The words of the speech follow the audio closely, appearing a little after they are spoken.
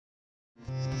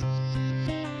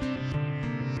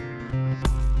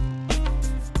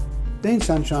Dean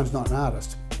Sunshine's not an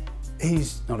artist.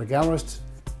 He's not a gallerist,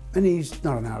 and he's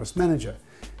not an artist manager.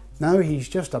 No, he's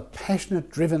just a passionate,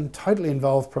 driven, totally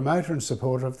involved promoter and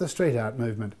supporter of the street art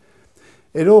movement.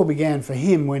 It all began for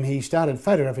him when he started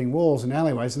photographing walls and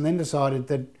alleyways and then decided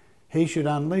that he should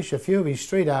unleash a few of his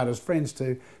street artist friends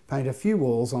to paint a few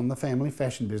walls on the family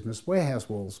fashion business warehouse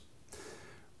walls.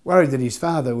 Worried that his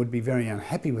father would be very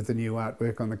unhappy with the new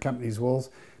artwork on the company's walls,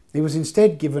 he was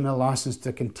instead given a licence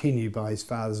to continue by his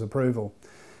father's approval.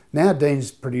 Now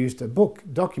Dean's produced a book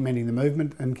documenting the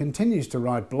movement and continues to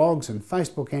write blogs and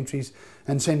Facebook entries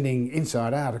and sending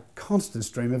Inside Art a constant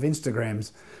stream of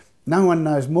Instagrams. No one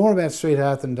knows more about street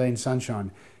art than Dean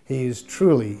Sunshine. He is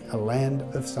truly a land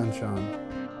of sunshine.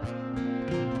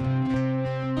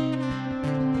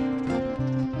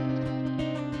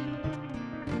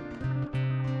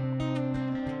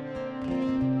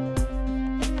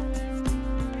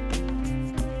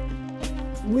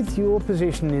 With your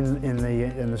position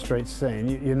in the street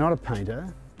scene, you're not a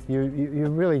painter.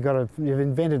 You've really you've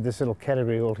invented this little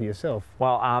category all to yourself.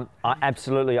 Well,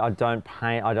 I don't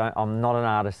paint. I'm not an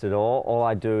artist at all. All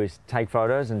I do is take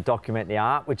photos and document the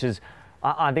art, which is,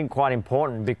 I think, quite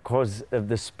important because of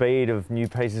the speed of new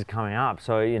pieces coming up.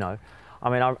 So, you know, I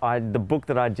mean, the book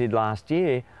that I did last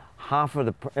year, half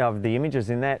of the images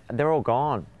in that, they're all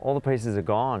gone. All the pieces are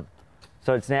gone.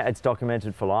 So it's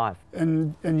documented for life.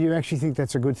 And you actually think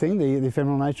that's a good thing, the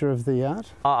ephemeral nature of the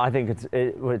art? I think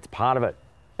it's part of it.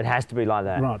 It has to be like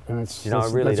that. Right, and it's, you know,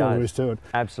 it really that's all there is to it.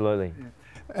 Absolutely.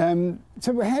 Yeah.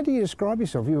 So how do you describe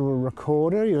yourself? You're a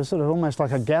recorder, you're sort of almost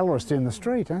like a gallerist in the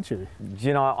street, aren't you?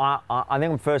 You know, I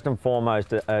think I'm first and foremost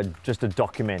just a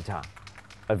documenter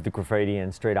of the graffiti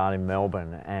and street art in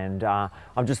Melbourne, and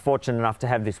I'm just fortunate enough to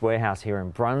have this warehouse here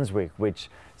in Brunswick, which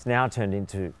is now turned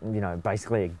into, you know,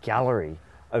 basically a gallery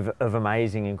of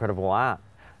amazing, incredible art.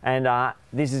 And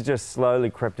this has just slowly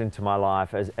crept into my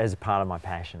life as a part of my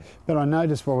passion. But I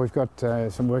noticed while we've got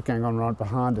some work going on right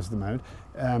behind us at the moment,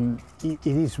 it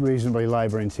is reasonably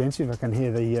labour intensive. I can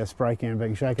hear the spray can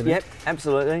being shaken. Yep,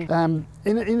 absolutely.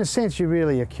 In a sense, you're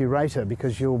really a curator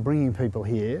because you're bringing people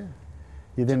here.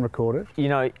 You then record it? You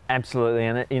know, absolutely,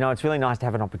 and you know, it's really nice to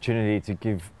have an opportunity to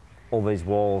give all these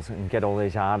walls and get all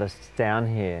these artists down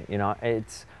here. You know,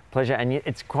 it's a pleasure, and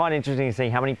it's quite interesting to see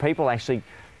how many people actually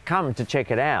come to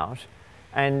check it out,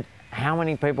 and how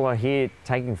many people are here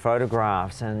taking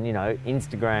photographs and, you know,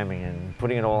 Instagramming and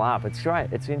putting it all up. It's great.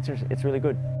 It's interesting. It's really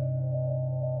good.